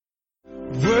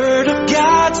Word of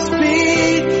God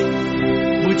speak,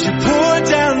 would you pour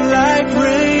down like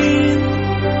rain,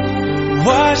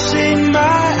 washing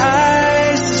my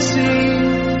eyes to see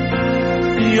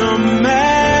your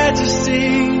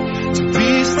majesty, to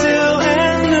be still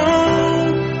and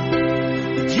know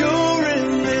that you're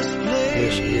in this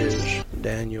place. This is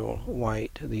Daniel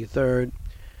White III,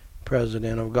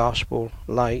 President of Gospel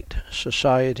Light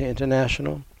Society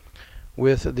International,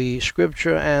 with the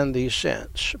Scripture and the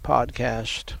Sense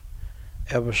podcast,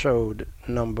 episode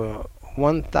number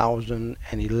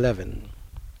 1011.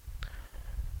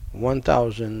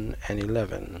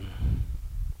 1011,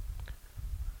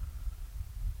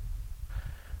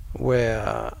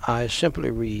 where I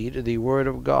simply read the Word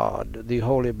of God, the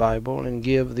Holy Bible, and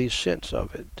give the sense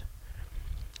of it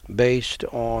based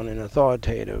on an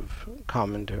authoritative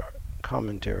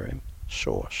commentary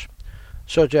source,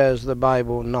 such as the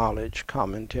Bible Knowledge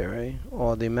Commentary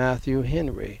or the Matthew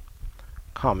Henry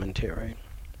Commentary,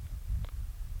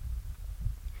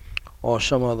 or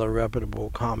some other reputable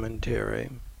commentary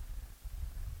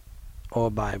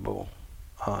or Bible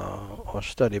or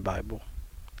study Bible.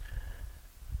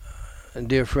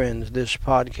 Dear friends, this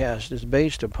podcast is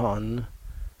based upon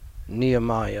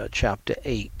Nehemiah chapter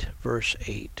 8, verse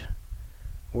 8,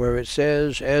 where it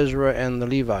says, Ezra and the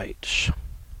Levites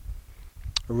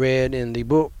read in the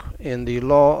book, in the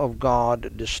law of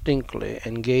God distinctly,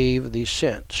 and gave the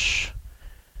sense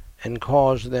and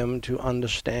caused them to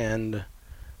understand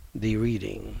the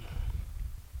reading.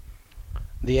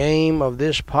 The aim of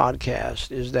this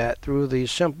podcast is that through the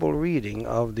simple reading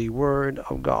of the Word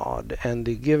of God and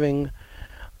the giving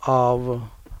of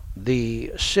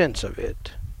the sense of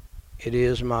it, it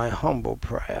is my humble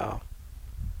prayer,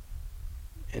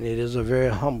 and it is a very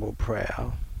humble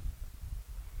prayer,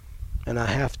 and I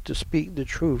have to speak the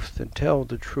truth and tell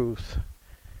the truth,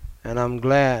 and I'm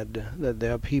glad that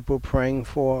there are people praying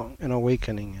for an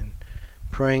awakening and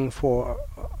praying for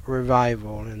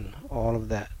revival and all of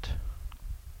that.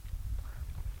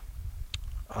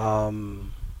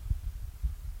 And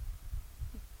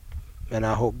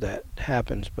I hope that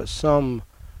happens, but some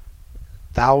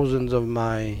thousands of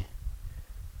my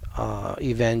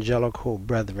evangelical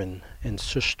brethren and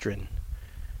sistren,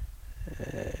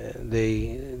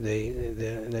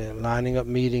 they're lining up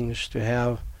meetings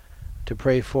to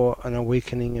pray for an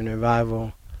awakening and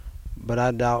revival, but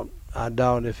I doubt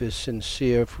if it's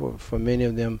sincere for many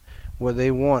of them. What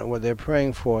they're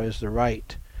praying for is the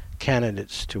right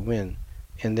candidates to win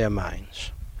in their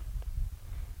minds.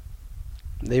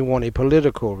 They want a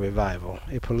political revival,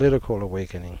 a political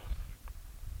awakening.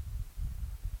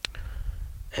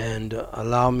 And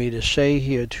allow me to say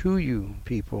here to you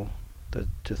people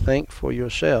to think for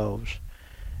yourselves.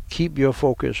 Keep your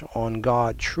focus on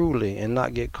God truly and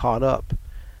not get caught up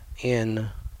in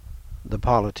the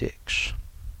politics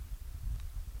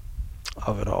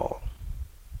of it all.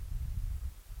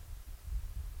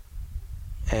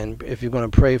 And if you're going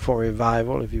to pray for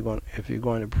revival, if you're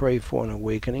going to pray for an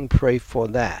awakening, pray for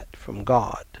that from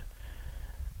God.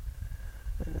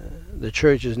 The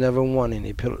church has never won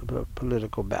any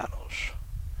political battles.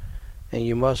 And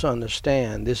you must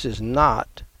understand, this is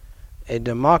not, a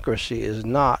democracy is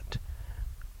not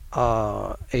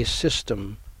a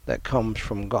system that comes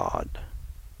from God.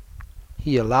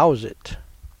 He allows it.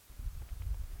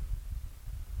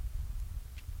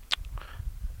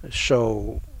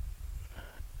 So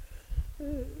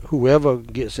whoever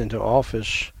gets into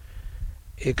office,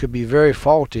 it could be very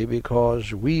faulty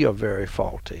because we are very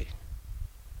faulty.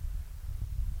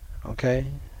 Okay?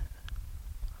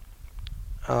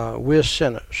 We're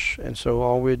sinners, and so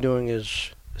all we're doing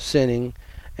is sinning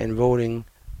and voting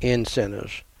in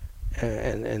sinners,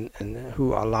 and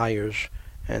who are liars,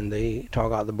 and they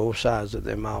talk out the both sides of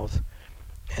their mouth.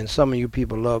 And some of you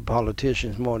people love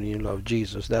politicians more than you love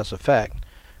Jesus. That's a fact,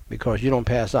 because you don't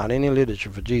pass out any literature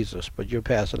for Jesus, but you'll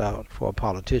pass it out for a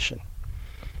politician,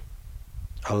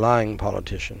 a lying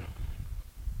politician.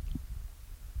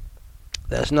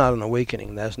 That's not an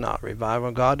awakening. That's not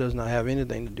revival. God does not have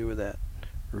anything to do with that,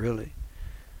 really.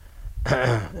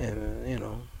 And,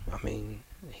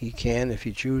 he can if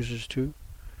he chooses to,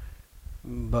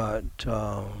 but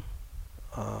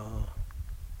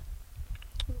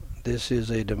this is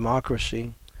a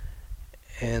democracy,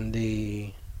 and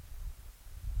the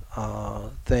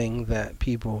thing that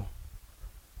people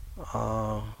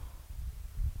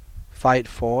fight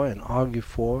for and argue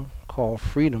for, called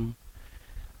freedom.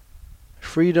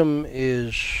 Freedom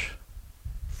is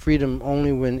freedom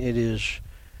only when it is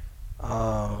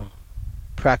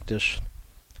practiced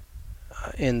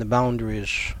in the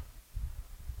boundaries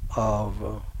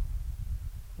of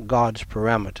God's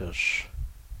parameters.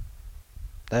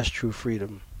 That's true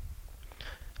freedom.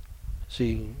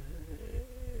 See,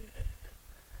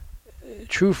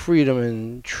 true freedom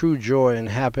and true joy and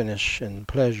happiness and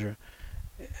pleasure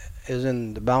is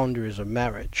in the boundaries of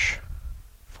marriage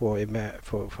for a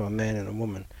man and a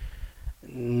woman,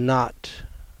 not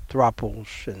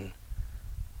thruples and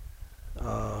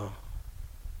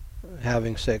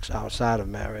having sex outside of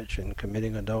marriage and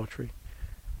committing adultery.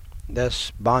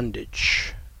 That's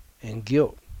bondage and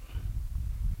guilt.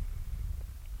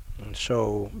 And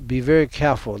so be very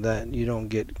careful that you don't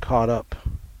get caught up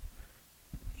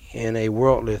in a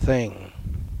worldly thing.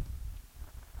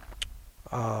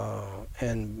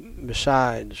 And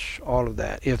besides all of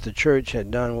that, if the church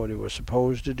had done what it was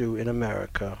supposed to do in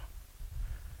America,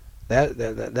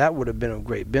 that would have been of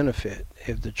great benefit.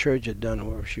 If the church had done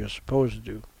what she was supposed to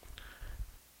do,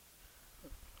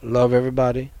 love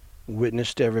everybody,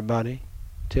 witness to everybody,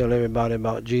 tell everybody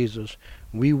about Jesus,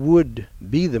 we would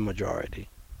be the majority.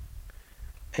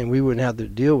 And we wouldn't have to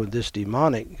deal with this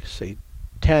demonic,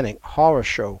 satanic horror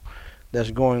show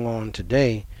that's going on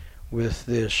today with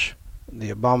the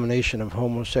abomination of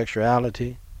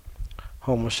homosexuality,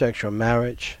 homosexual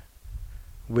marriage,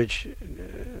 which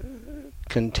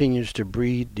continues to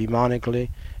breed demonically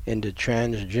into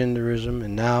transgenderism,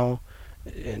 and now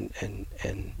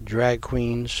and drag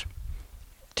queens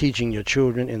teaching your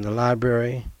children in the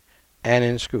library and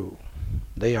in school.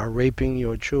 They are raping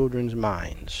your children's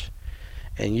minds.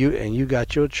 And you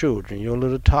got your children, your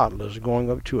little toddlers, going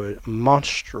up to a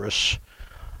monstrous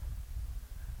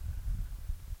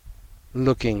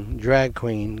looking drag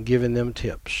queen, giving them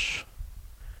tips,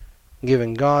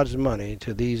 giving God's money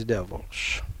to these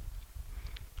devils.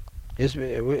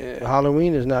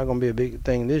 Halloween is not going to be a big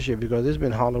thing this year because it's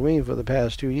been Halloween for the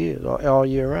past 2 years, all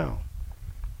year round.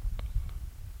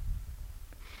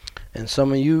 And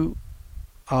some of you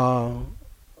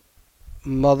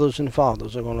mothers and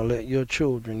fathers are going to let your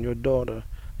children,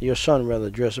 your son rather,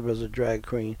 dress up as a drag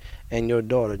queen, and your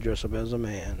daughter dress up as a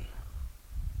man.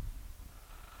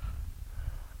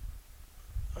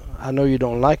 I know you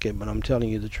don't like it, but I'm telling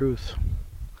you the truth.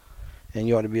 And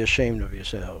you ought to be ashamed of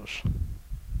yourselves.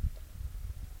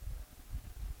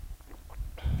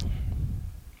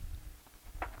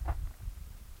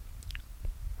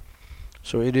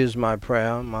 So it is my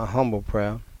prayer, my humble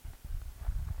prayer,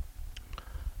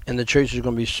 and the church is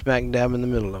going to be smack dab in the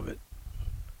middle of it,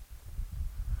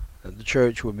 that the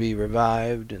church would be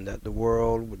revived and that the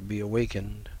world would be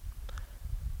awakened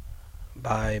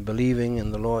by believing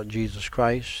in the Lord Jesus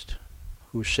Christ,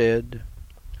 who said,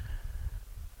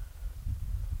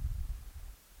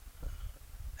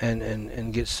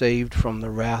 and get saved from the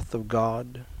wrath of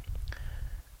God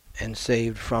and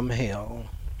saved from hell.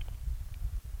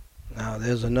 Now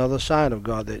there's another side of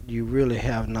God that you really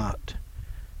have not.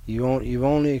 You've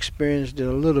only experienced it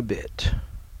a little bit.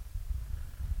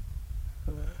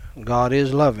 God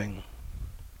is loving,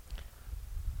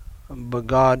 but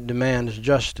God demands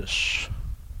justice.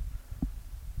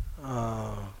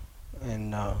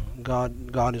 And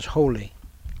God is holy.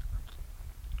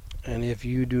 And if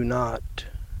you do not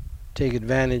take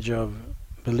advantage of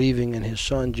believing in His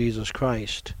Son, Jesus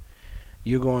Christ,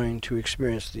 you're going to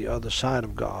experience the other side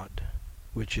of God,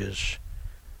 which is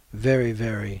very,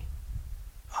 very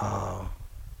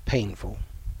painful.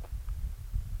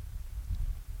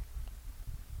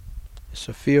 It's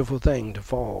a fearful thing to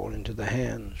fall into the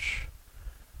hands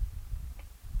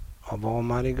of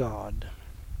Almighty God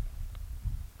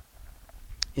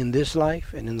in this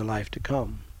life and in the life to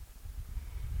come.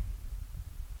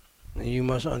 And you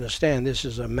must understand this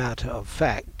is a matter of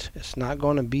fact. It's not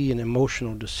going to be an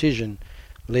emotional decision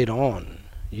later on.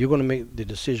 You're going to make the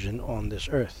decision on this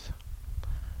earth.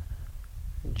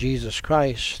 Jesus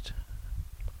Christ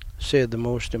said the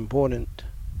most important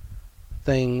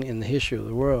thing in the history of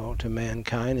the world to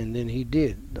mankind, and then He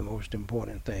did the most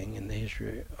important thing in the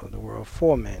history of the world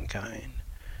for mankind.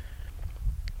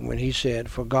 When He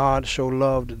said, "For God so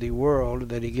loved the world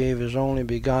that He gave His only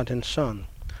begotten Son,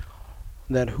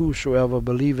 that whosoever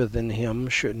believeth in Him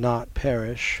should not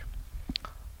perish,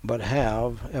 but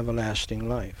have everlasting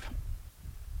life."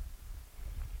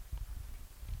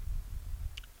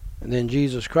 And then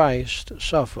Jesus Christ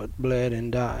suffered, bled,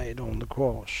 and died on the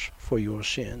cross for your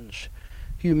sins,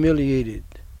 humiliated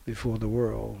before the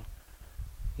world.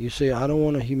 You say, I don't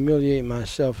want to humiliate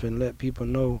myself and let people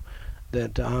know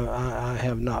that I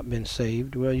have not been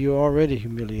saved. Well, you're already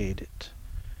humiliated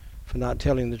for not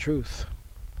telling the truth,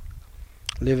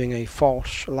 living a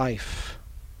false life,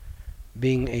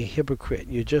 being a hypocrite.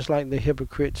 You're just like the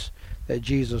hypocrites that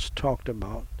Jesus talked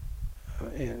about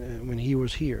when He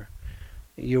was here.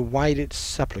 You're whited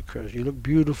sepulchres. You look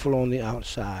beautiful on the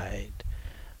outside,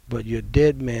 but you're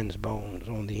dead man's bones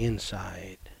on the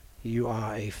inside. You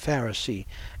are a Pharisee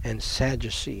and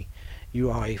Sadducee. You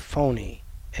are a phony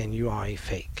and you are a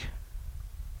fake.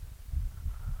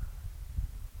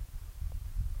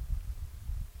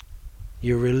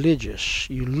 You're religious.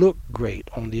 You look great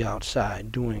on the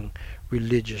outside doing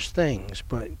religious things,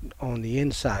 but on the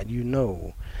inside you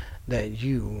know that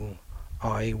you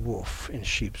are a wolf in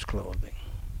sheep's clothing,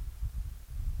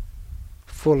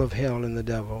 full of hell and the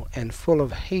devil, and full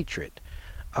of hatred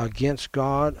against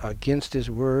God, against His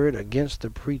Word, against the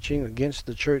preaching, against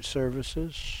the church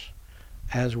services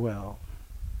as well.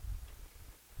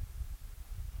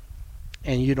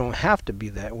 And you don't have to be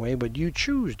that way, but you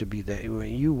choose to be that way.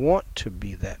 You want to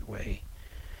be that way.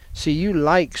 See, you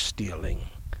like stealing,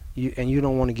 and you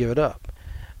don't want to give it up.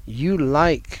 You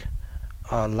like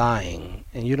lying,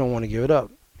 and you don't want to give it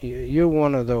up. You're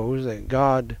one of those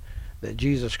that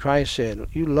Jesus Christ said,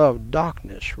 you love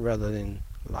darkness rather than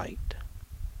light.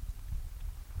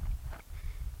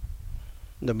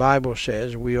 The Bible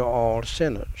says we are all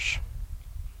sinners.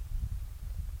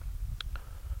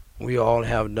 We all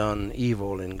have done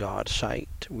evil in God's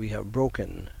sight. We have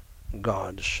broken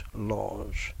God's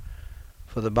laws.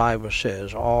 For the Bible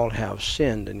says all have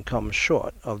sinned and come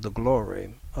short of the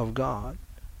glory of God.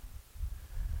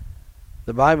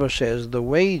 The Bible says the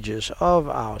wages of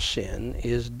our sin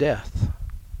is death.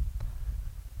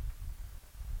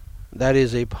 That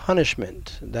is a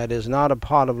punishment. That is not a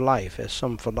part of life, as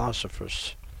some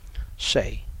philosophers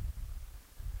say.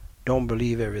 Don't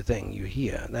believe everything you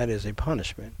hear. That is a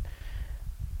punishment.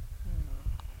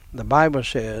 The Bible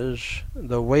says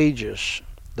the wages,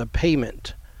 the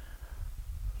payment,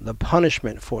 the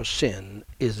punishment for sin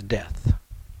is death.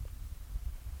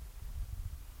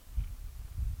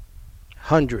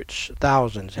 Hundreds,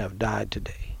 thousands have died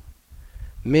today.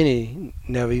 Many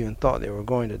never even thought they were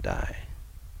going to die.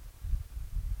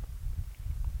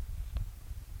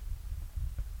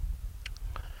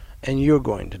 And you're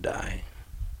going to die.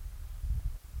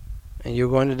 And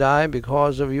you're going to die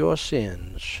because of your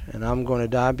sins. And I'm going to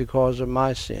die because of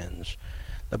my sins.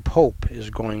 The Pope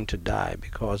is going to die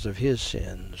because of his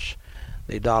sins.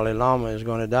 The Dalai Lama is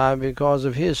going to die because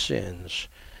of his sins.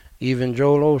 Even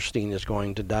Joel Osteen is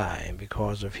going to die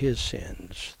because of his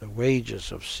sins. The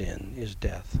wages of sin is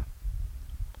death,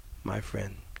 my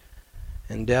friend.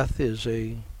 And death is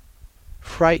a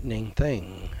frightening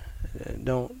thing.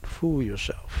 Don't fool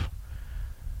yourself.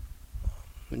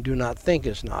 Do not think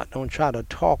it's not. Don't try to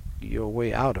talk your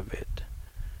way out of it,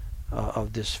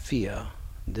 of this fear,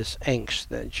 this angst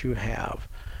that you have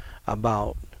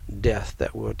about death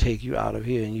that will take you out of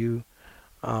here, and you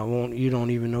don't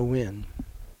even know when.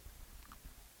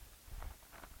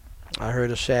 I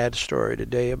heard a sad story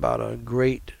today about a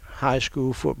great high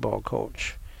school football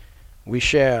coach. We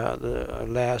share the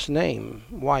last name,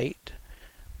 White,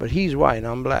 but he's white,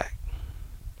 I'm black.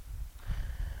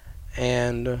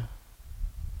 And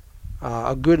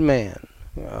a good man,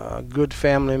 a good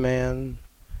family man,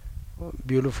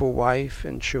 beautiful wife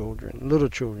and children, little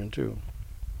children too.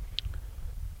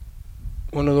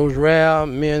 One of those rare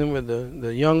men with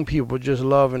the young people just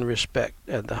love and respect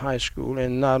at the high school,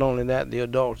 and not only that, the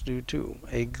adults do too.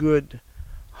 A good,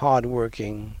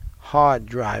 hard-working,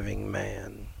 hard-driving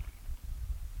man.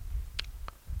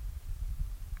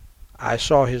 I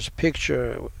saw his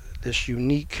picture, this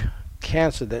unique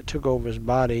cancer that took over his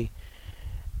body.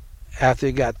 After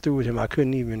it got through with him, I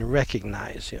couldn't even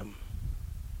recognize him.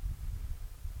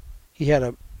 He had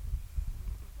a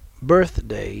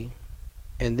birthday,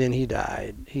 and then he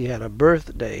died. He had a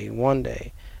birthday one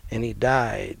day, and he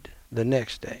died the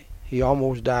next day. He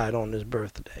almost died on his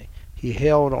birthday. He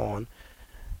held on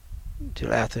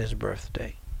till after his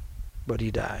birthday, but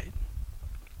he died.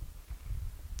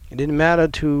 It didn't matter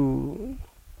to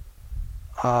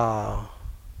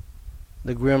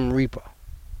the Grim Reaper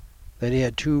that he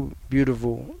had two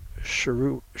beautiful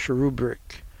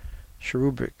cherubic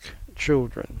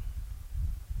children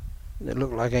that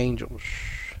looked like angels.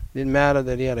 It didn't matter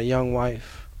that he had a young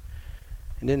wife.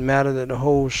 It didn't matter that the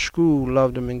whole school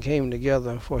loved him and came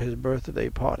together for his birthday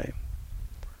party.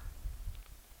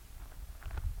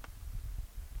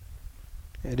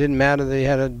 It didn't matter that he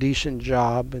had a decent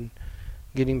job and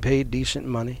getting paid decent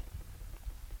money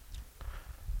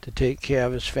to take care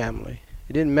of his family.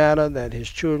 It didn't matter that his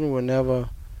children would never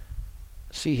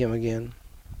see him again.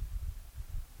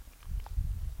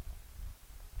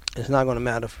 It's not going to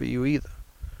matter for you either,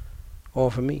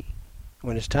 or for me.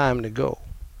 When it's time to go,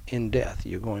 in death,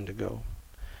 you're going to go.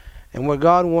 And what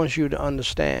God wants you to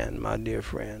understand, my dear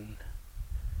friend,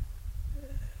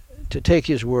 to take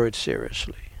His word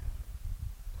seriously.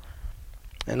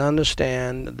 And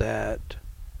understand that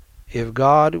If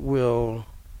God will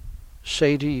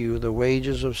say to you the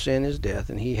wages of sin is death,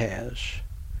 and he has,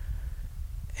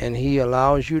 and he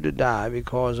allows you to die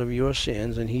because of your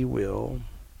sins, and he will,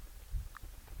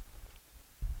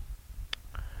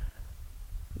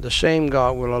 the same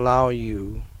God will allow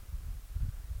you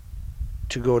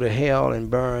to go to hell and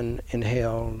burn in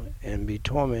hell and be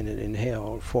tormented in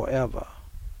hell forever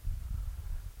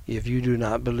if you do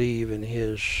not believe in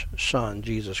his Son,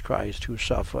 Jesus Christ, who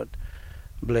suffered,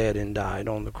 bled, and died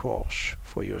on the cross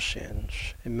for your sins.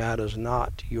 It matters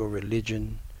not your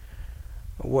religion,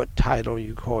 what title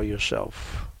you call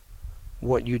yourself,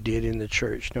 what you did in the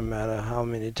church, no matter how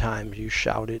many times you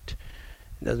shouted.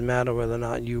 It doesn't matter whether or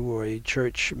not you were a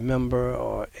church member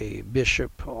or a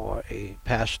bishop or a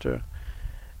pastor.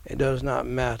 It does not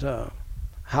matter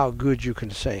how good you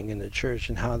can sing in the church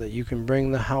and how that you can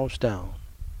bring the house down.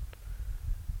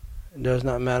 It does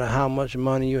not matter how much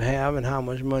money you have and how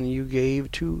much money you gave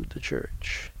to the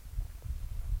church.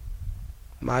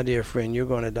 My dear friend, you're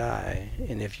going to die.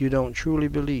 And if you don't truly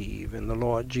believe in the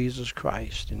Lord Jesus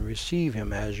Christ and receive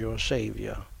him as your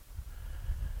Savior,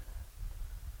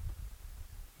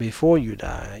 before you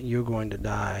die, you're going to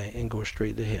die and go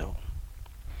straight to hell.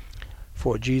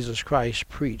 For Jesus Christ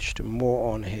preached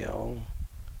more on hell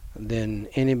than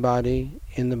anybody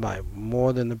in the Bible,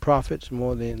 more than the prophets,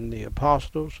 more than the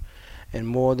apostles, and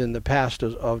more than the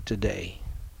pastors of today.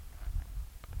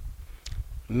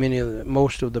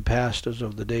 Most of the pastors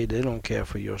of the day, they don't care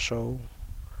for your soul.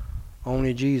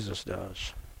 Only Jesus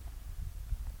does.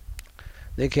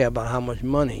 They care about how much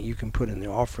money you can put in the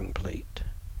offering plate.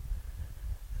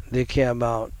 They care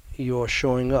about your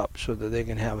showing up so that they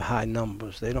can have high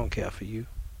numbers. They don't care for you.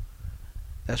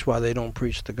 That's why they don't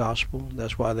preach the gospel.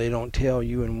 That's why they don't tell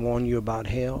you and warn you about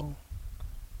hell.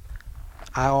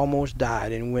 I almost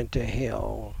died and went to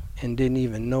hell and didn't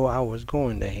even know I was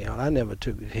going to hell. I never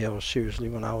took hell seriously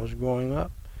when I was growing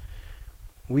up.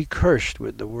 We cursed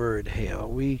with the word hell.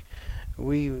 We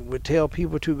would tell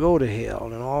people to go to hell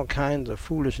and all kinds of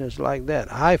foolishness like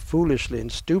that. I foolishly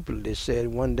and stupidly said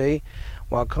one day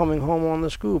while coming home on the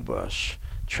school bus,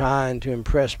 trying to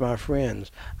impress my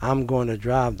friends, I'm going to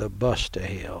drive the bus to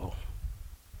hell.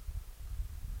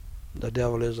 The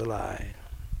devil is a lie.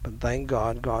 But thank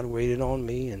God, God waited on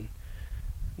me, and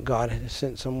God had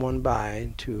sent someone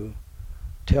by to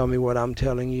tell me what I'm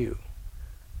telling you.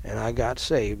 And I got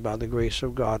saved by the grace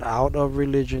of God, out of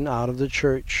religion, out of the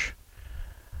church,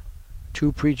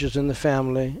 2 preachers in the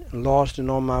family, lost and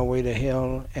on my way to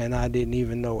hell, and I didn't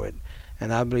even know it.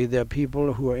 And I believe there are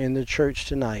people who are in the church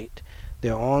tonight.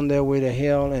 They're on their way to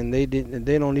hell, and they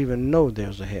don't even know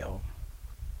there's a hell.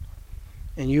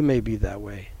 And you may be that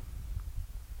way.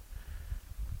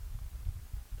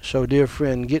 So, dear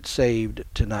friend, get saved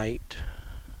tonight.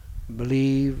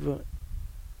 Believe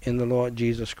in the Lord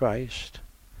Jesus Christ.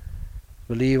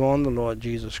 Believe on the Lord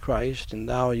Jesus Christ, and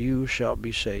you shalt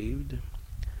be saved.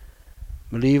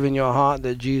 Believe in your heart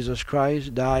that Jesus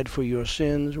Christ died for your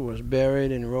sins, was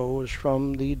buried, and rose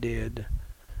from the dead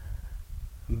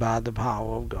by the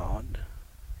power of God.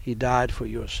 He died for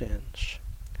your sins.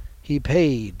 He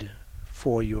paid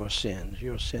for your sins,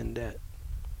 your sin debt.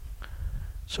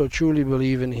 So truly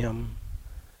believe in him.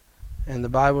 And the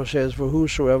Bible says, for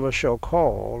whosoever shall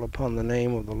call upon the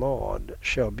name of the Lord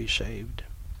shall be saved.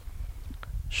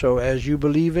 So as you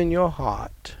believe in your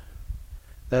heart,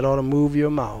 that ought to move your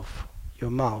mouth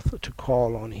to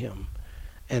call on him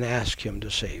and ask him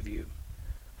to save you.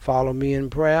 Follow me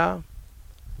in prayer,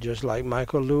 just like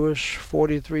Michael Lewis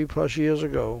 43 plus years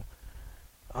ago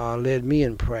led me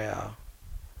in prayer.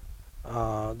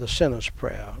 The sinner's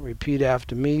prayer. Repeat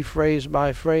after me, phrase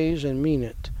by phrase, and mean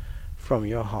it from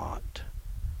your heart,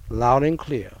 loud and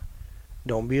clear.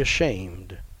 Don't be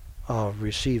ashamed of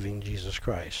receiving Jesus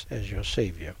Christ as your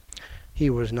Savior. He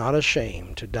was not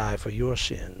ashamed to die for your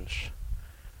sins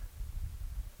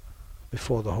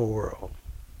before the whole world.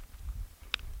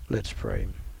 Let's pray.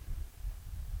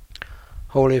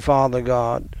 Holy Father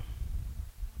God,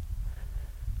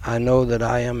 I know that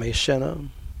I am a sinner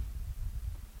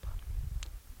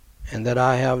and that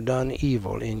I have done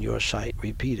evil in your sight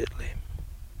repeatedly.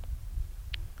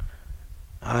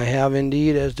 I have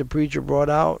indeed, as the preacher brought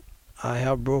out, I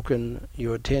have broken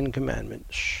your 10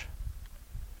 commandments.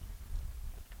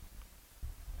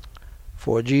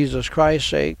 For Jesus Christ's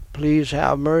sake, please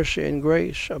have mercy and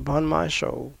grace upon my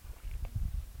soul.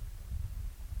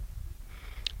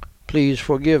 Please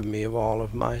forgive me of all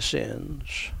of my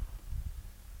sins,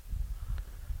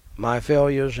 my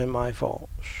failures and my faults.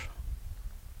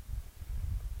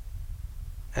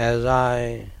 As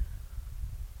I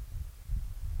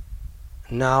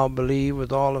now believe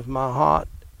with all of my heart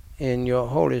in your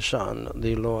Holy Son,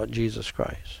 the Lord Jesus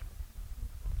Christ,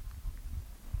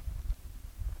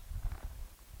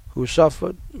 who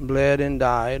suffered, bled, and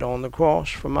died on the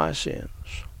cross for my sins,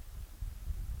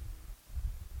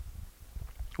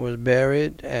 was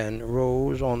buried, and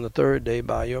rose on the third day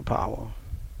by your power.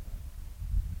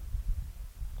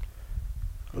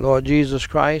 Lord Jesus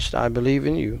Christ, I believe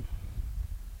in you.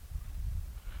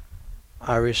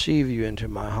 I receive you into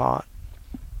my heart.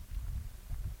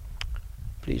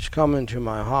 Please come into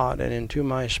my heart and into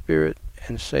my spirit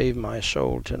and save my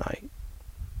soul tonight.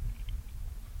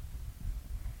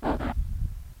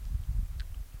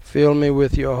 Fill me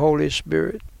with your Holy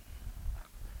Spirit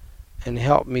and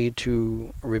help me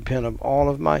to repent of all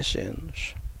of my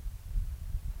sins.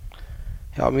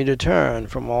 Help me to turn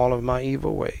from all of my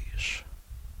evil ways,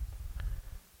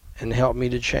 and help me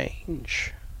to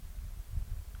change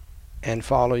and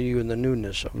follow you in the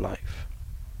newness of life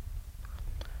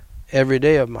every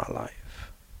day of my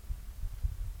life,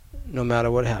 no matter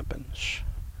what happens.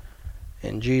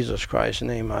 In Jesus Christ's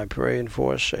name I pray and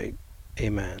for his sake.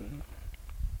 Amen.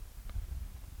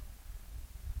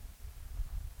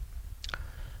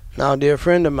 Now, dear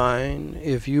friend of mine,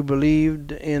 if you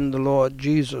believed in the Lord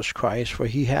Jesus Christ, for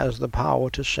he has the power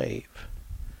to save,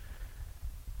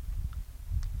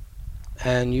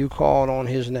 and you called on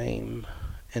his name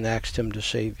and asked him to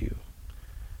save you,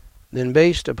 then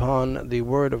based upon the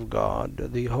Word of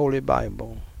God, the Holy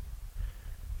Bible,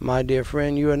 my dear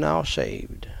friend, you are now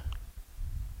saved.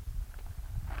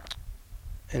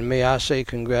 And may I say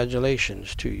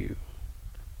congratulations to you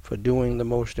for doing the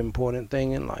most important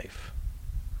thing in life.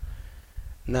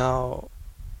 Now,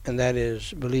 and that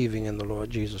is believing in the Lord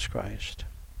Jesus Christ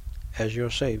as your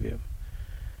Savior.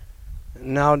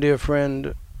 Now, dear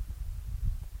friend,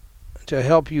 to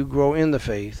help you grow in the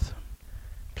faith,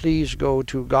 please go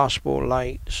to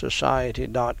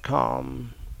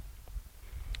gospellightsociety.com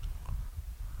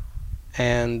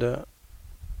and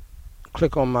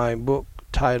click on my book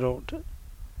titled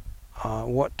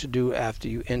What to Do After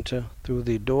You Enter Through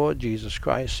the Door. Jesus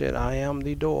Christ said, I am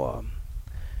the door.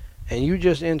 And you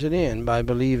just entered in by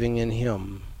believing in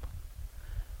him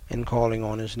and calling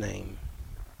on his name.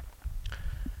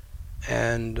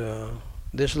 And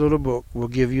this little book will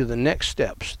give you the next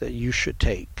steps that you should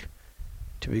take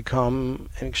to become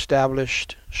an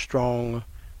established, strong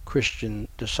Christian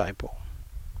disciple.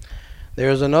 There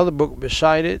is another book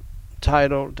beside it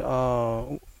titled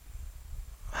How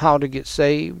to Get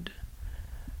Saved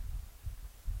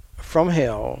from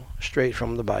Hell Straight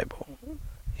from the Bible.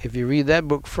 If you read that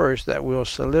book first, that will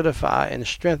solidify and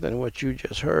strengthen what you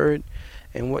just heard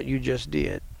and what you just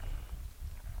did.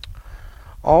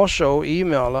 Also,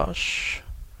 email us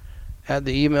at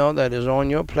the email that is on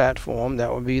your platform.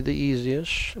 That would be the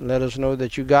easiest. Let us know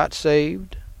that you got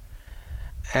saved,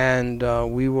 and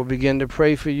we will begin to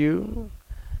pray for you.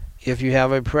 If you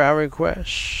have a prayer request,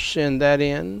 send that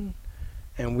in,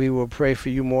 and we will pray for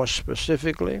you more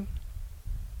specifically.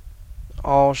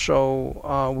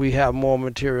 Also, we have more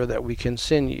material that we can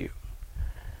send you.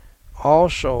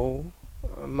 Also,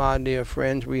 my dear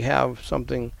friends, we have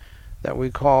something that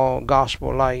we call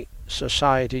Gospel Light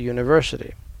Society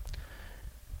University,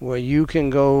 where you can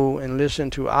go and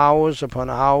listen to hours upon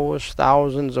hours,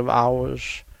 thousands of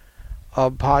hours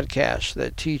of podcasts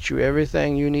that teach you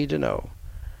everything you need to know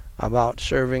about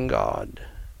serving God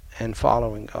and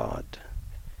following God.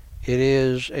 It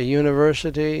is a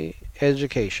university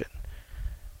education.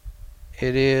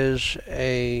 It is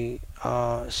a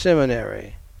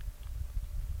seminary,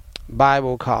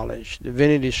 Bible college,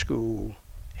 divinity school,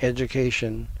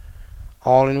 education,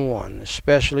 all in one,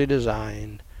 especially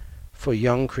designed for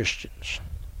young Christians.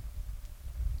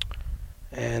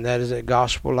 And that is at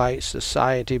Gospel Light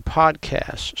Society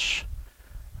Podcasts,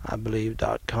 I believe,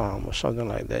 .com or something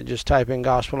like that. Just type in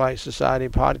Gospel Light Society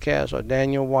Podcast or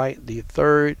Daniel White the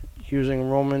Third using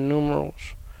Roman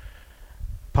numerals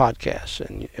podcasts,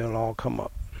 and it'll all come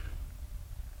up.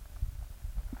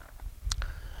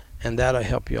 And that'll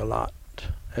help you a lot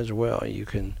as well. You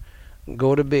can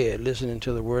go to bed listening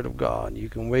to the Word of God. You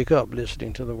can wake up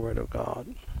listening to the Word of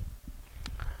God.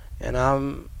 And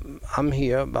I'm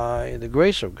here by the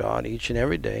grace of God each and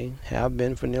every day. Have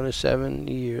been for nearly 7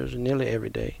 years, nearly every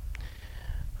day.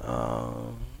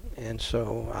 And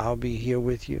so I'll be here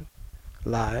with you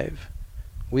live.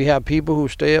 We have people who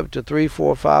stay up to 3,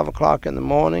 4, 5 o'clock in the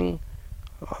morning,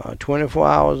 24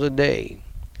 hours a day,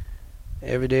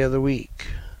 every day of the week.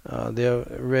 They're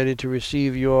ready to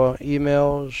receive your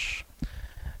emails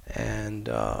and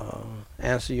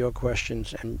answer your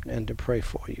questions and to pray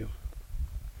for you.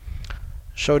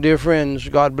 So, dear friends,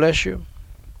 God bless you.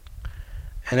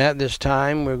 And at this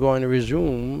time, we're going to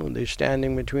resume the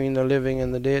Standing Between the Living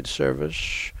and the Dead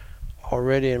service,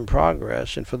 already in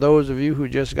progress. And for those of you who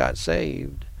just got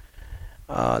saved,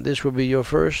 this will be your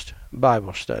first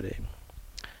Bible study.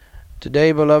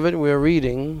 Today, beloved, we're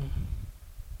reading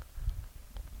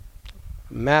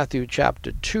Matthew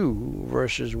chapter 2,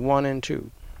 verses 1 and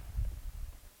 2.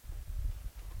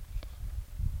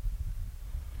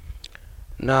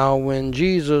 Now, when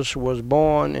Jesus was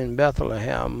born in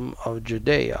Bethlehem of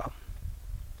Judea,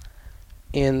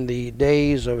 in the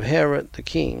days of Herod the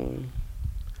king,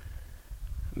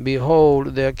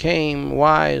 behold, there came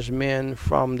wise men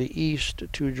from the east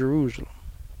to Jerusalem,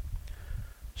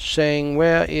 saying,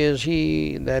 Where is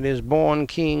he that is born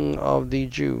King of the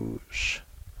Jews?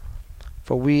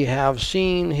 For we have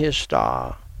seen his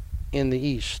star in the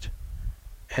east,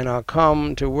 and are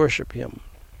come to worship him.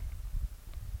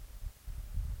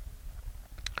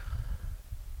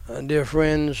 Dear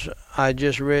friends, I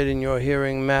just read in your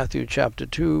hearing Matthew chapter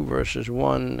 2, verses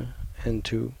 1 and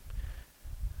 2.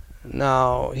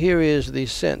 Now, here is the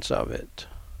sense of it.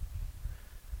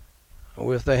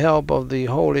 With the help of the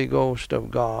Holy Ghost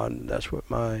of God, that's what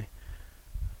my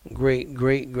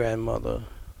great-great-grandmother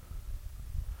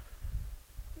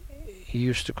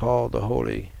used to call the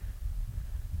Holy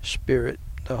Spirit,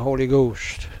 the Holy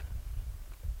Ghost,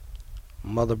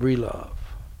 Mother Breedlove.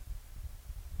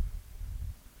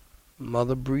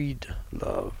 Mother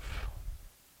Breedlove.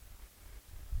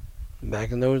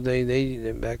 Back in those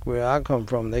days, back where I come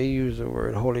from, they used the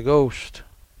word Holy Ghost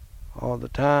all the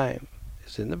time.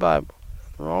 It's in the Bible.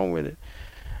 Nothing wrong with it.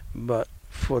 But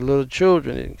for little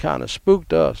children, it kind of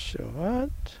spooked us.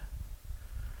 What?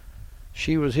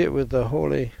 She was hit with the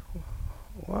Holy...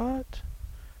 What?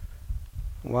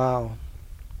 Wow.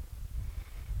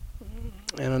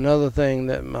 And another thing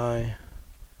that my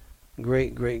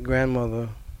great-great-grandmother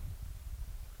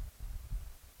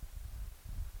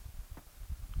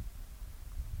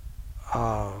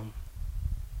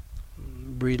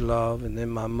Breedlove, and then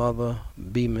my mother,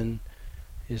 Beeman.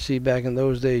 You see, back in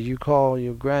those days, you call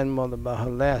your grandmother by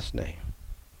her last name.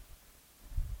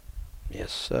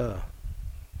 Yes, sir.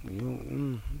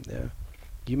 You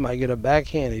might get a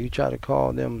backhand if you try to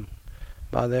call them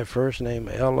by their first name,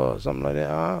 Ella or something like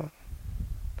that.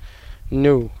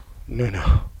 No.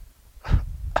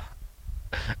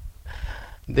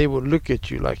 They will look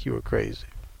at you like you were crazy.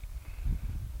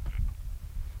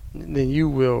 Then you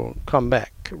will come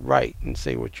back right and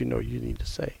say what you know you need to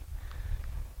say.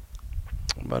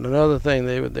 But another thing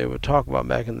they would talk about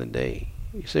back in the day.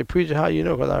 You say, Preacher, how you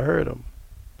know? Because I heard them.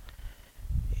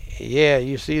 Yeah,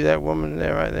 you see that woman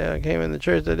there right there that came in the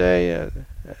church today?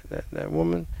 That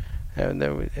woman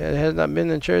that has not been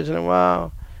in church in a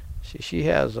while. She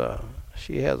has a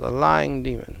lying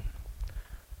demon.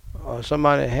 Or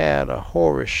somebody had a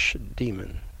whorish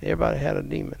demon. Everybody had a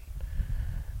demon.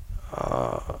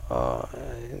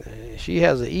 She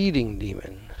has an eating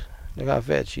demon. Look how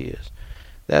fat she is.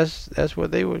 That's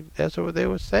what they would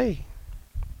say.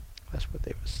 That's what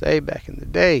they would say back in the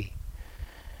day.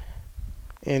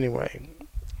 Anyway,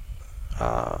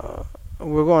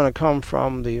 we're going to come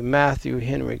from the Matthew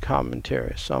Henry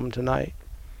commentary some tonight.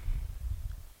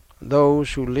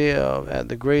 Those who live at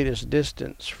the greatest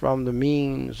distance from the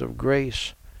means of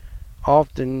grace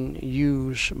often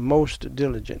use most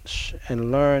diligence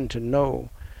and learn to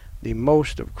know the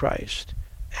most of Christ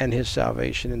and his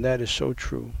salvation, and that is so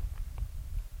true.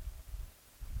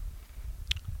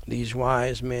 These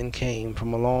wise men came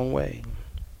from a long way.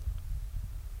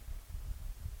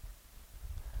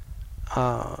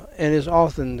 And it's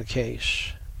often the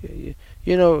case.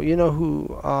 You know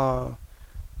who are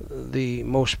the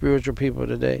most spiritual people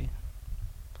today?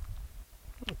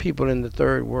 People in the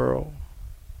third world,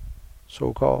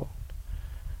 so-called.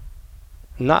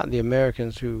 Not the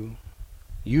Americans who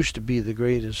used to be the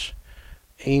greatest.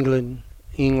 England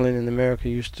and America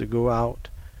used to go out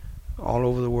all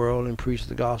over the world and preach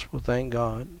the gospel, thank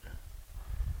God.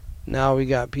 Now we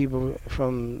got people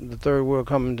from the third world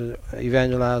coming to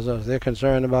evangelize us. They're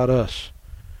concerned about us.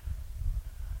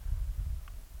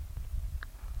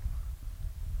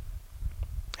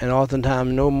 And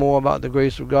oftentimes know more about the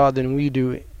grace of God than we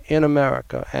do in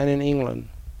America and in England.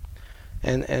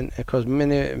 And because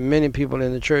many people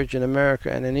in the church in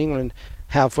America and in England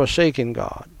have forsaken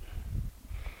God.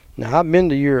 Now, I've been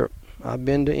to Europe. I've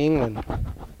been to England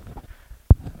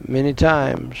many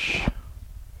times.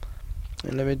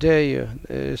 And let me tell you,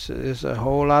 there's a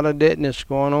whole lot of deadness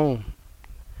going on.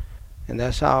 And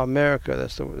that's how America,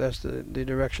 that's the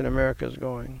direction America is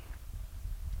going.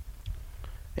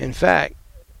 In fact,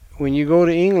 when you go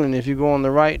to England, if you go on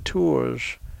the right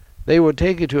tours, they will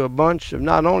take you to a bunch of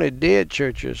not only dead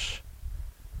churches,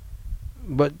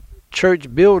 but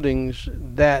church buildings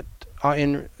that are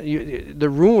in the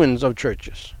ruins of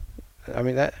churches.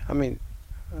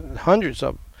 Hundreds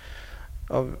of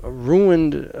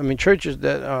ruined, churches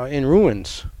that are in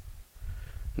ruins.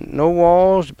 No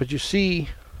walls, but you see,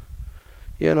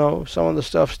 some of the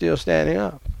stuff still standing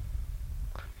up.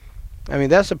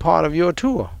 That's a part of your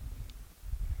tour,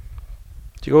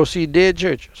 to go see dead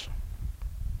churches.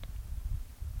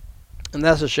 And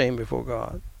that's a shame before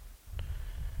God.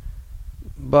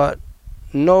 But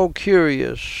no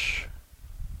curious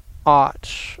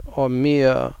arts or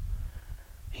mere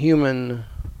human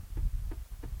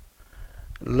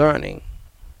learning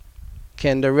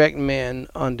can direct men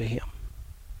unto him.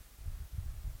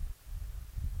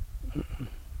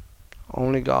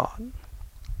 Only God,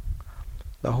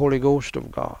 the Holy Ghost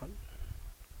of God,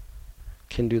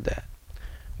 can do that.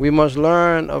 We must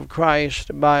learn of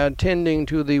Christ by attending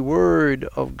to the Word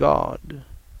of God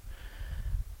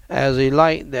as a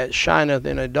light that shineth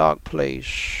in a dark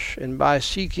place, and by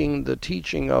seeking the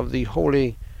teaching of the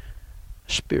Holy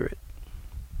Spirit,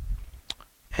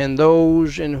 and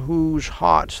those in whose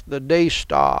hearts the day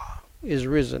star is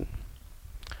risen,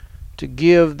 to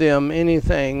give them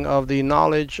anything of the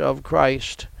knowledge of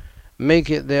Christ, make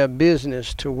it their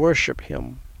business to worship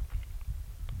him.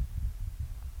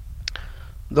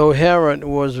 Though Herod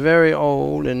was very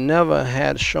old and never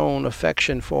had shown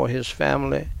affection for his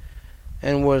family,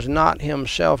 and was not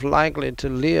himself likely to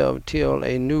live till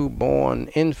a newborn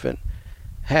infant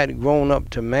had grown up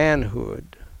to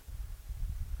manhood,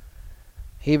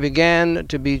 he began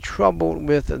to be troubled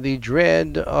with the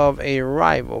dread of a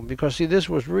rival. Because, see, this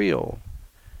was real.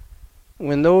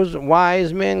 When those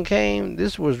wise men came,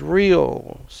 this was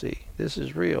real. See, this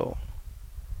is real.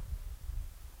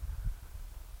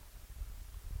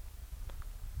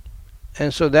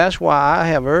 And so that's why I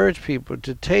have urged people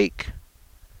to take,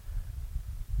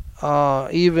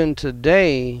 even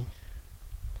today,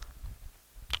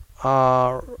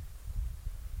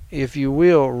 if you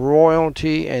will,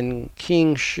 royalty and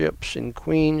kingships and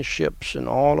queenships and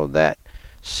all of that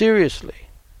seriously.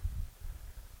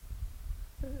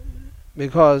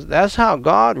 Because that's how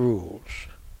God rules,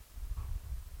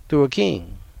 through a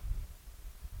king.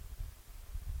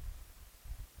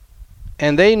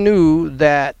 And they knew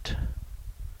that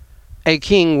a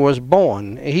king was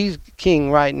born. He's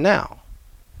king right now.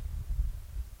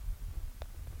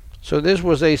 So this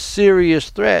was a serious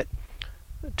threat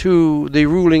to the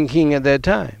ruling king at that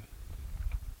time.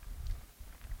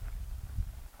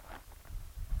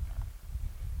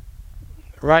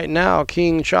 Right now,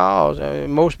 King Charles,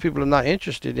 most people are not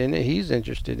interested in it. He's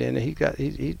interested in it. He,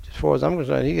 as far as I'm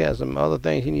concerned, he has some other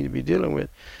things he needs to be dealing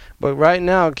with. But right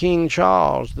now, King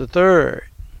Charles III,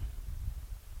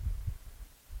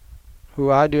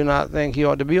 who I do not think he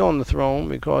ought to be on the throne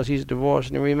because he's divorced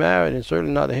and remarried and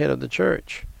certainly not the head of the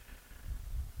church.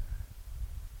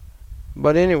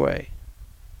 But anyway,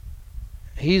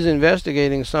 he's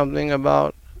investigating something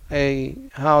about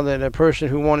how that a person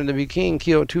who wanted to be king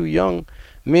killed 2 young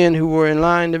men who were in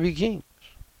line to be kings.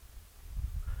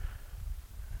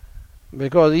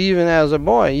 Because even as a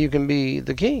boy, you can be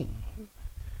the king.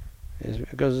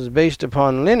 Because it's based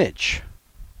upon lineage.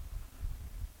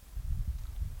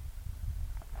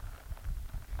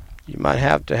 You might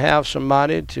have to have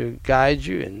somebody to guide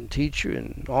you and teach you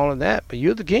and all of that, but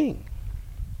you're the king.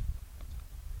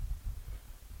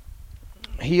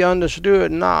 He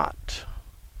understood not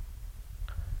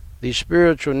the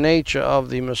spiritual nature of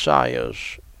the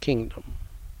Messiah's kingdom.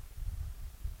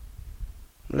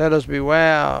 Let us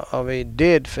beware of a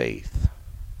dead faith.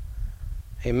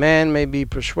 A man may be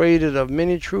persuaded of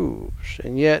many truths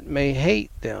and yet may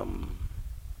hate them.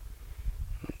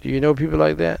 Do you know people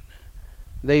like that?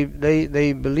 They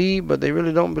believe, but they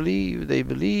really don't believe. They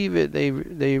believe it, they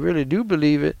really do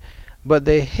believe it, but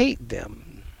they hate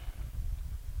them.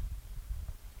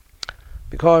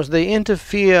 Because they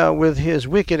interfere with his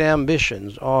wicked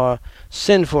ambitions or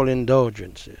sinful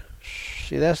indulgences.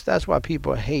 See, that's why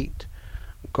people hate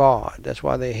God. That's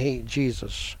why they hate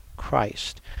Jesus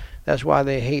Christ. That's why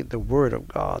they hate the Word of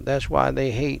God. That's why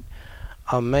they hate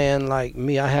a man like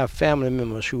me. I have family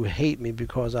members who hate me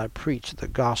because I preach the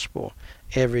gospel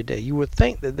every day. You would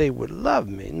think that they would love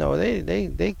me. No,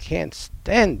 they can't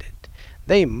stand it.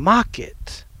 They mock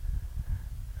it.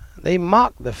 They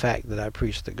mock the fact that I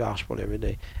preach the gospel every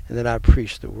day and that I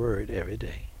preach the word every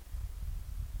day.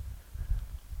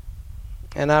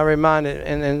 And I reminded,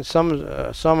 and some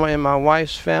are in my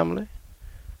wife's family,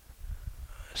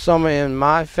 some are in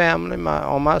my family,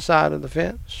 on my side of the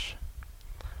fence.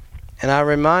 And I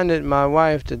reminded my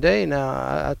wife today. Now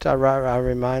I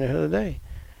reminded her today.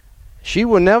 She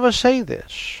will never say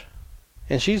this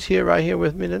And she's here right here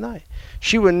with me tonight.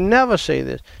 She would never say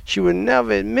this. She would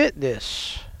never admit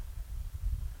this.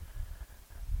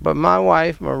 But my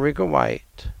wife, Marika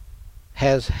White,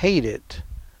 has hated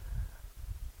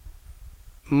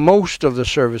most of the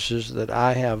services that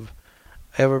I have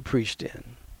ever preached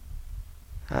in.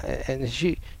 And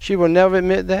she will never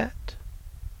admit that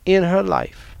in her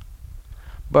life.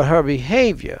 But her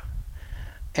behavior,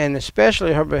 and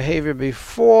especially her behavior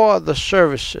before the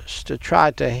services to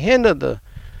try to hinder the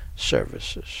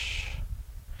services,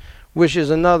 which is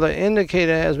another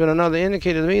indicator, has been another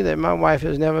indicator to me that my wife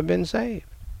has never been saved.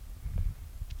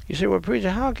 You say, well,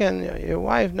 preacher, how can your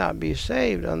wife not be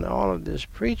saved under all of this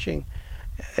preaching?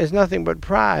 It's nothing but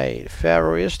pride.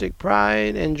 Pharaohistic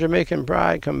pride and Jamaican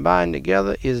pride combined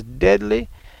together is deadly,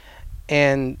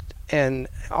 and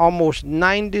almost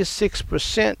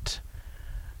 96%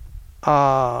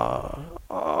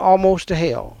 almost to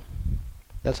hell.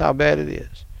 That's how bad it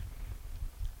is.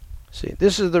 See,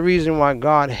 this is the reason why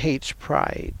God hates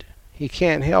pride. He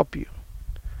can't help you.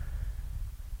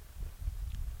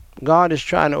 God is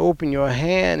trying to open your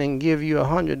hand and give you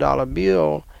 $100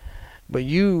 bill, but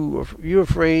you're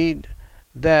afraid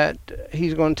that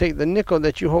he's going to take the nickel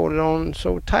that you hold it on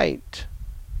so tight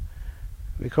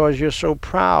because you're so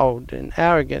proud and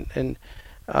arrogant. And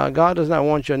God does not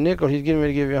want your nickel. He's getting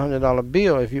ready to give you a $100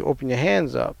 bill if you open your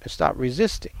hands up and stop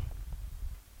resisting.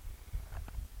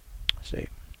 See,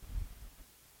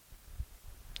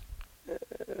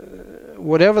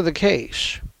 whatever the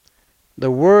case, the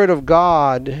Word of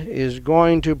God is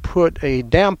going to put a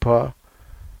damper,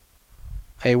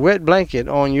 a wet blanket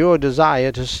on your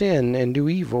desire to sin and do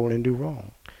evil and do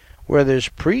wrong. Whether it's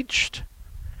preached,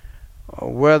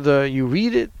 or whether you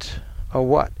read it, or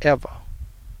whatever.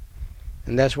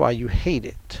 And that's why you hate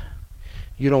it.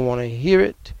 You don't want to hear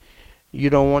it. You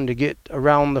don't want to get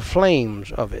around the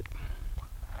flames of it.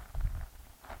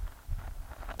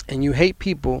 And you hate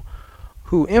people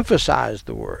who emphasize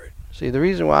the Word. See, the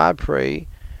reason why I pray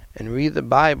and read the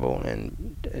Bible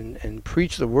and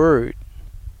preach the Word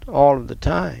all of the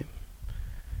time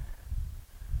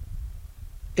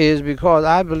is because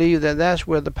I believe that that's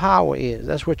where the power is.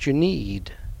 That's what you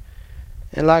need.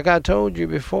 And like I told you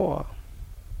before,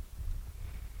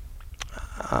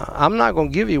 I'm not going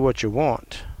to give you what you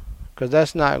want, because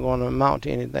that's not going to amount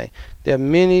to anything. There are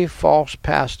many false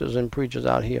pastors and preachers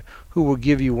out here who will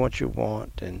give you what you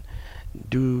want and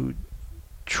do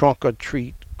trunk or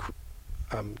treat.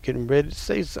 I'm getting ready to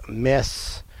say some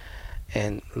mess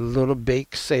and little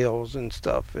bake sales and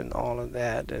stuff and all of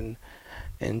that, and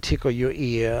tickle your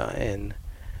ear. And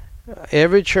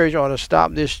every church ought to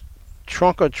stop this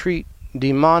trunk or treat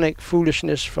demonic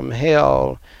foolishness from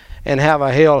hell and have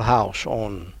a hell house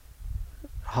on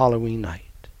Halloween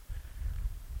night.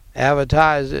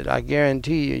 Advertise it. I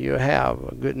guarantee you'll have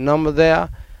a good number there,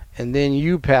 and then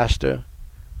you, pastor,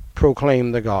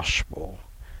 proclaim the gospel.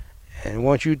 And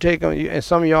once you take them, and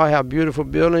some of y'all have beautiful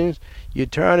buildings, you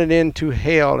turn it into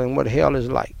hell and what hell is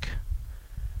like.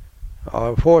 Or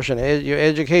a portion of your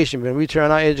education building. We turn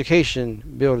our education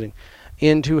building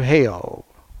into hell.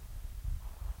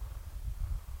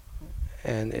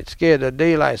 And it scared the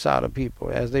daylights out of people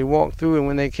as they walked through, and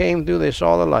when they came through, they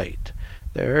saw the light.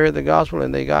 They heard the gospel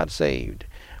and they got saved.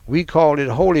 We called it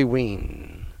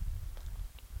Hollyween.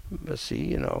 But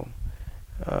see,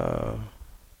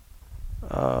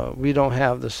 we don't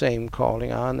have the same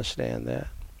calling. I understand that.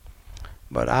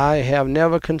 But I have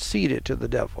never conceded to the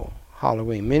devil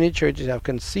Halloween. Many churches have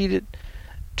conceded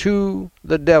to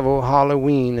the devil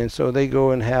Halloween, and so they go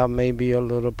and have maybe a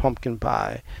little pumpkin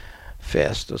pie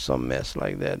fest or some mess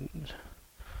like that,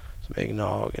 some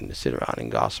eggnog, and sit around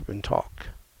and gossip and talk.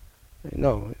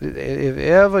 No, if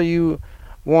ever you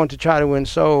want to try to win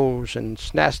souls and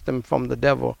snatch them from the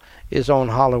devil, it's on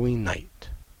Halloween night.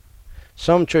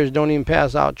 Some churches don't even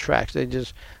pass out tracts. They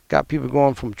just got people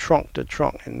going from trunk to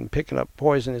trunk and picking up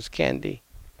poisonous candy.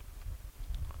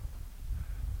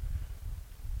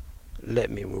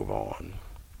 Let me move on.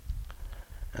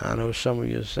 I know some of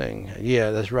you are saying,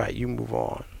 yeah, that's right, you move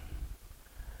on.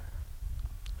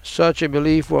 Such a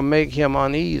belief will make him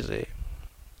uneasy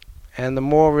and the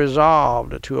more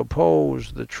resolved to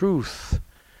oppose the truth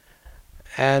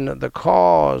and the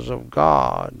cause of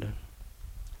God.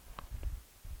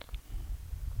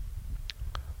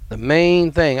 The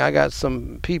main thing, I got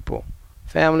some people,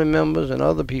 family members and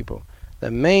other people,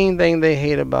 the main thing they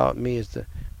hate about me is the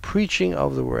preaching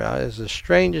of the word. It's the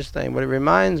strangest thing, but it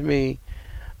reminds me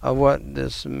of what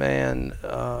this man,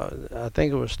 I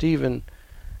think it was Stephen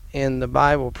in the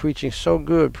Bible, preaching so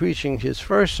good, preaching his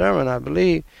first sermon, I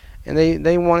believe, and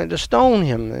they wanted to stone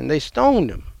him, and they stoned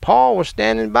him. Paul was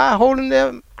standing by holding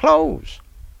their clothes.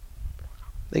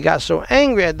 They got so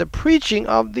angry at the preaching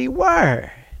of the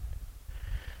word.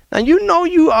 Now, you know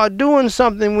you are doing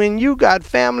something when you got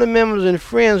family members and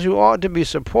friends who ought to be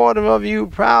supportive of you,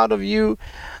 proud of you,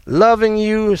 loving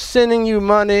you, sending you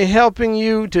money, helping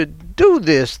you to do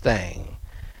this thing.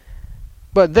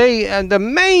 But the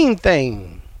main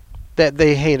thing that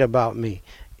they hate about me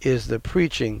is the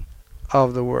preaching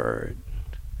of the word.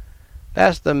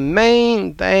 That's the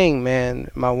main thing, man.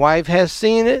 My wife has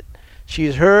seen it.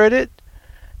 She's heard it.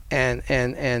 And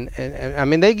I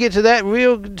mean, they get to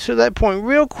that point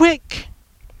real quick.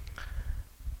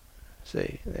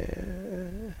 See,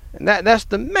 and that's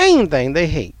the main thing they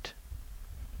hate.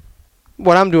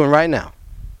 What I'm doing right now.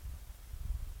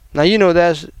 Now, you know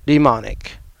that's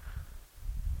demonic.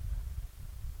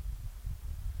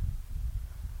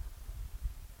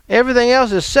 Everything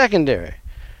else is secondary.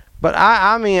 But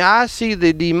I mean, I see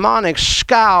the demonic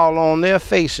scowl on their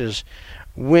faces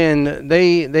when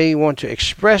they want to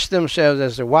express themselves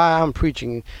as to why I'm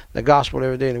preaching the gospel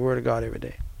every day and the word of God every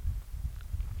day.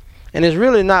 And it's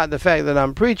really not the fact that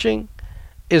I'm preaching,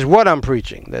 it's what I'm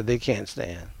preaching that they can't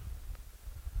stand.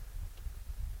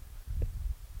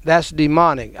 That's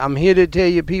demonic. I'm here to tell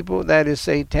you, people, that is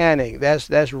satanic.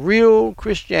 That's real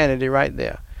Christianity right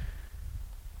there.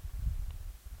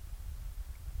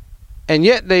 And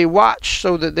yet they watch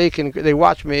so that they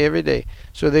watch me every day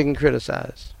so they can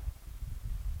criticize.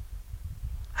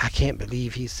 I can't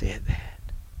believe he said that.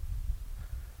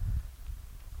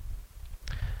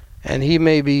 And he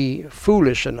may be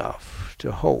foolish enough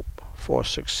to hope for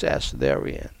success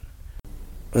therein.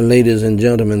 And ladies and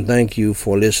gentlemen, thank you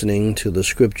for listening to the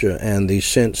Scripture and the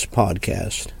Sense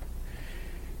podcast.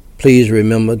 Please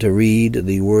remember to read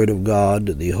the Word of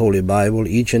God, the Holy Bible,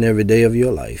 each and every day of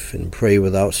your life, and pray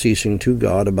without ceasing to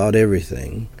God about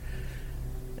everything,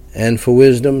 and for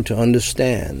wisdom to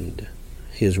understand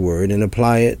His Word and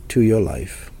apply it to your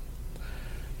life.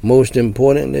 Most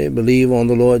importantly, believe on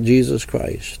the Lord Jesus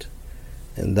Christ,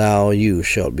 and you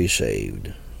shalt be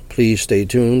saved. Please stay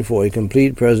tuned for a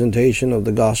complete presentation of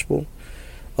the gospel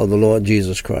of the Lord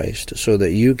Jesus Christ, so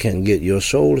that you can get your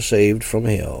soul saved from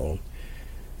hell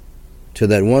to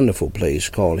that wonderful place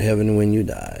called heaven when you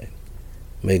die.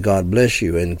 May God bless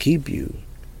you and keep you,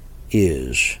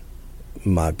 is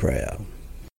my prayer.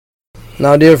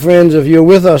 Now, dear friends, if you're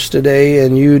with us today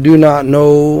and you do not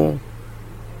know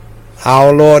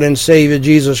our Lord and Savior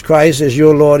Jesus Christ as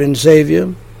your Lord and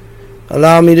Savior,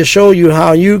 allow me to show you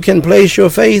how you can place your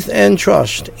faith and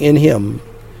trust in Him,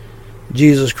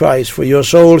 Jesus Christ, for your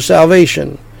soul's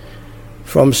salvation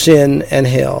from sin and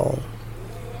hell.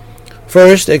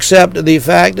 First, accept the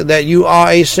fact that you are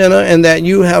a sinner and that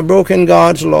you have broken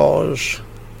God's laws.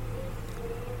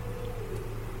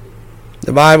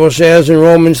 The Bible says in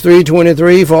Romans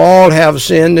 3:23, "For all have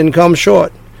sinned and come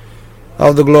short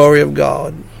of the glory of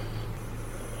God."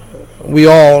 We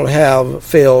all have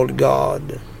failed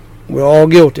God. We're all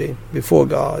guilty before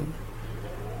God.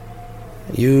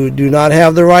 You do not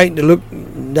have the right to look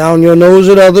down your nose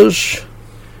at others.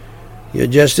 You're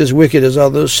just as wicked as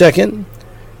others. Second,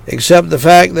 accept the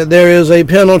fact that there is a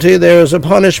penalty, there is a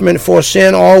punishment for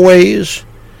sin always.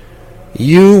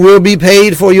 You will be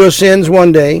paid for your sins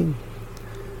one day.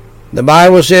 The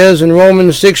Bible says in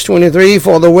Romans 6:23,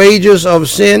 "For the wages of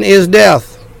sin is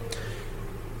death."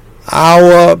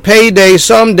 Our payday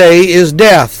someday is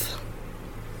death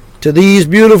to these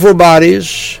beautiful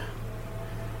bodies,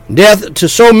 death to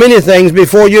so many things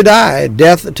before you die,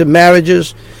 death to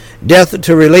marriages, death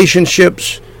to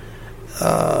relationships,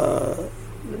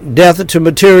 death to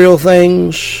material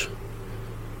things.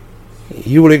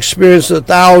 You will experience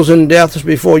 1,000 deaths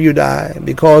before you die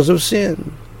because of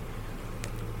sin.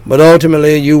 But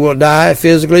ultimately you will die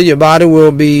physically. Your body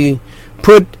will be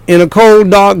put in a cold,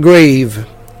 dark grave.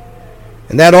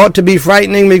 And that ought to be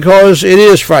frightening, because it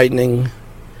is frightening.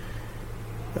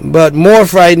 But more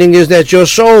frightening is that your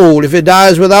soul, if it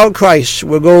dies without Christ,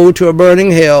 will go to a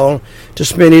burning hell to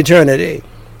spend eternity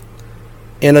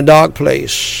in a dark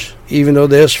place, even though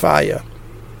there's fire.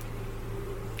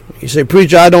 You say,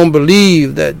 "Preacher, I don't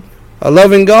believe that a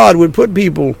loving God would put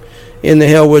people in the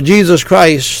hell." Well, Jesus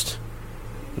Christ,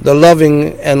 the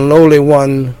loving and lowly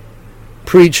one,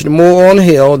 preached more on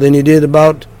hell than he did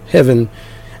about heaven.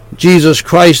 Jesus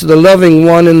Christ, the loving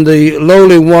one and the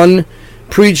lowly one,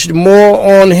 preached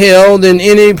more on hell than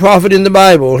any prophet in the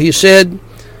Bible. He said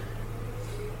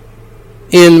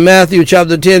in Matthew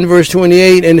chapter 10, verse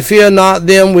 28, "And fear not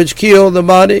them which kill the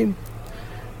body,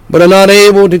 but are not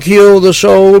able to kill the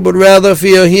soul, but rather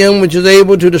fear him which is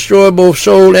able to destroy both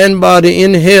soul and body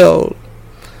in hell."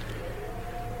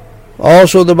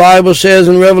 Also the Bible says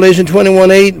in Revelation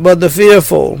 21:8, "But the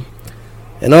fearful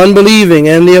and unbelieving,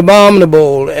 and the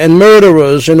abominable, and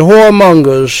murderers, and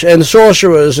whoremongers, and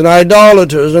sorcerers, and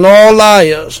idolaters, and all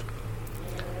liars,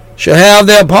 shall have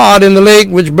their part in the lake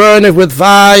which burneth with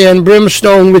fire and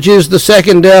brimstone, which is the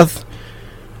second death.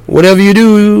 Whatever you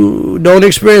do, don't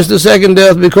experience the second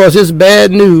death, because it's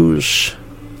bad news.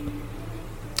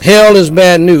 Hell is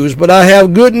bad news, but I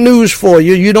have good news for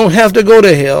you. You don't have to go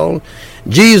to hell.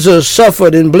 Jesus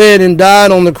suffered and bled and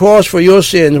died on the cross for your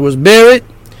sins, was buried,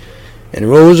 and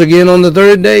rose again on the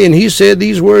third day. And he said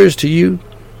these words to you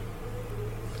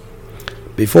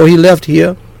before he left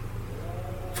here.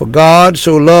 For God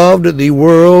so loved the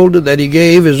world that he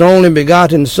gave his only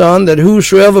begotten Son, that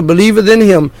whosoever believeth in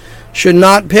him should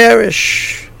not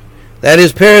perish, that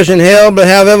is, perish in hell, but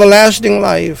have everlasting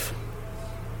life.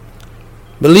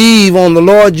 Believe on the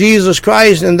Lord Jesus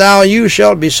Christ, and you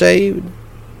shalt be saved.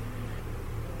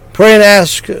 Pray and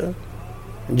ask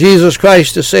Jesus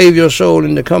Christ to save your soul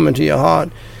and to come into your heart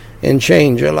and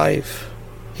change your life.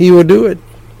 He will do it.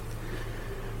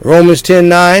 Romans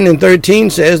 10:9 and 13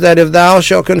 says that if thou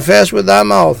shalt confess with thy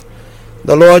mouth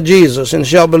the Lord Jesus, and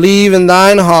shalt believe in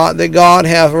thine heart that God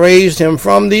hath raised him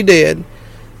from the dead,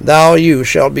 you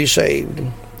shalt be saved.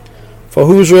 For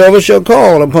whosoever shall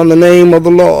call upon the name of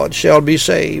the Lord shall be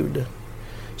saved.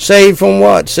 Saved from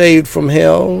what? Saved from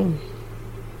hell.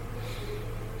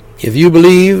 If you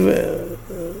believe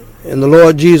in the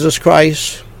Lord Jesus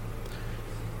Christ,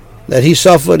 that he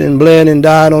suffered and bled and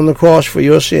died on the cross for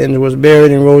your sins, was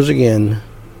buried and rose again,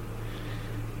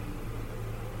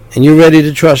 and you're ready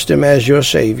to trust him as your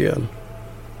Savior,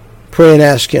 pray and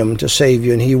ask him to save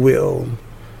you, and he will.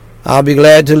 I'll be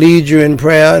glad to lead you in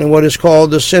prayer in what is called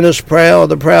the sinner's prayer, or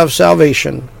the prayer of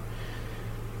salvation.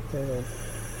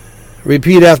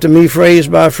 Repeat after me, phrase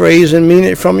by phrase, and mean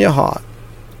it from your heart.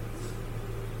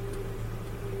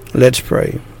 Let's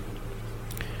pray.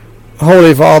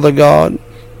 Holy Father God,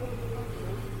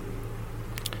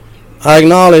 I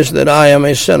acknowledge that I am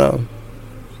a sinner,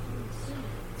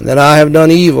 and that I have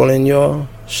done evil in your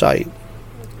sight.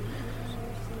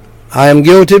 I am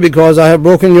guilty because I have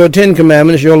broken your 10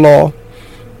 commandments, your law.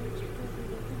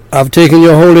 I've taken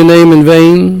your holy name in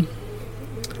vain.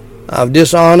 I've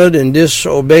dishonored and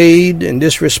disobeyed and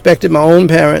disrespected my own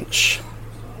parents.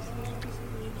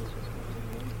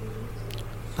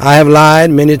 I have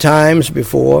lied many times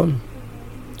before.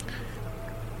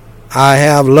 I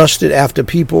have lusted after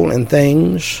people and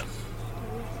things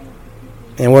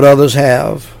and what others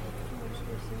have.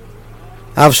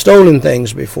 I've stolen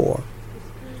things before.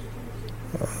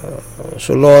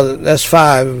 So Lord, that's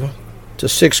 5 to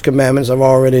 6 commandments I've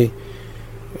already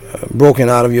broken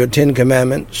out of your 10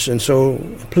 commandments. And so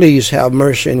please have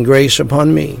mercy and grace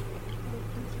upon me.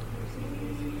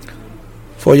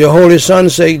 For your holy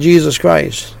Son's sake, Jesus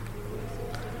Christ,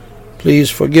 please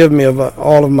forgive me of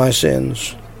all of my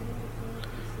sins.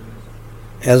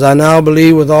 As I now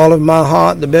believe with all of my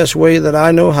heart, the best way that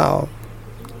I know how,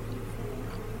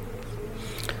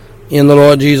 in the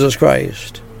Lord Jesus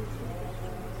Christ,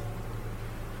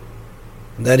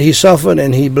 that he suffered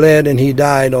and he bled and he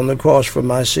died on the cross for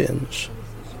my sins,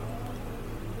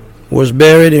 was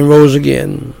buried and rose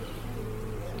again.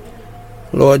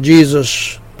 Lord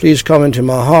Jesus, please come into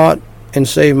my heart and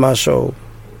save my soul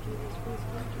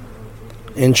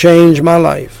and change my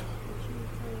life.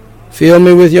 Fill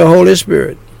me with your Holy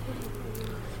Spirit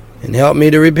and help me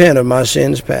to repent of my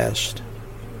sins past,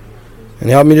 and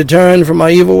help me to turn from my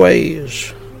evil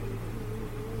ways.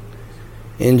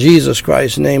 In Jesus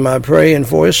Christ's name I pray, and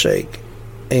for his sake,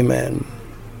 amen.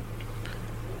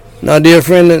 Now, dear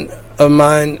friend of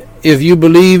mine, if you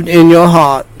believed in your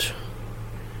heart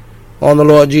on the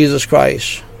Lord Jesus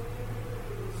Christ,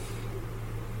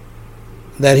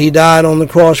 that he died on the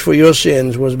cross for your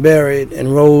sins, was buried,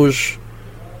 and rose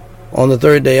on the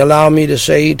third day, allow me to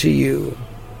say to you,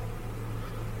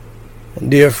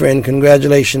 dear friend,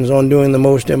 congratulations on doing the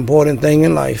most important thing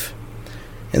in life,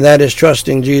 and that is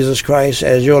trusting Jesus Christ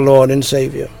as your Lord and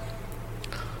Savior.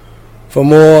 For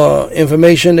more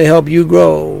information to help you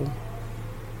grow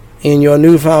in your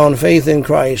newfound faith in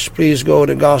Christ, please go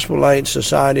to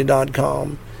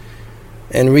GospelLightSociety.com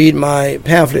and read my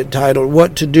pamphlet titled,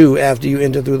 What to Do After You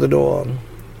Enter Through the Door.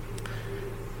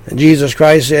 And Jesus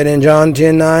Christ said in John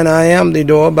 10:9, I am the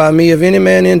door. By me if any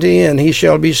man enter in, he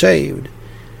shall be saved,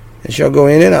 and shall go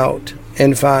in and out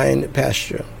and find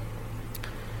pasture.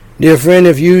 Dear friend,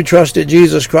 if you trusted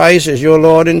Jesus Christ as your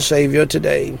Lord and Savior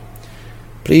today,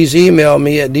 please email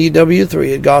me at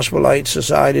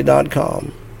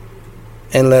dw3@GospelLightSociety.com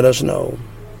and let us know.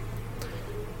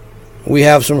 We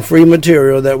have some free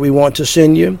material that we want to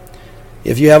send you.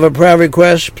 If you have a prayer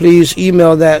request, please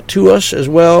email that to us as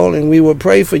well, and we will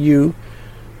pray for you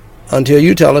until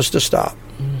you tell us to stop.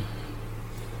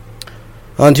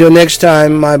 Until next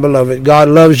time, my beloved, God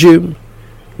loves you.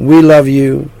 We love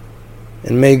you.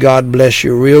 And may God bless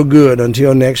you real good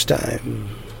until next time.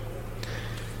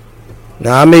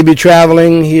 Now, I may be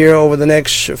traveling here over the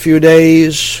next few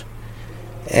days,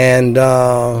 and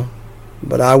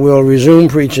but I will resume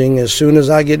preaching as soon as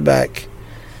I get back,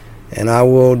 and I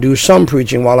will do some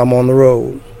preaching while I'm on the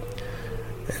road.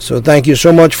 So thank you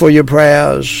so much for your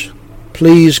prayers.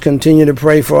 Please continue to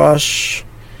pray for us,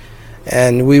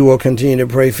 and we will continue to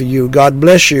pray for you. God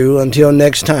bless you until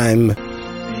next time.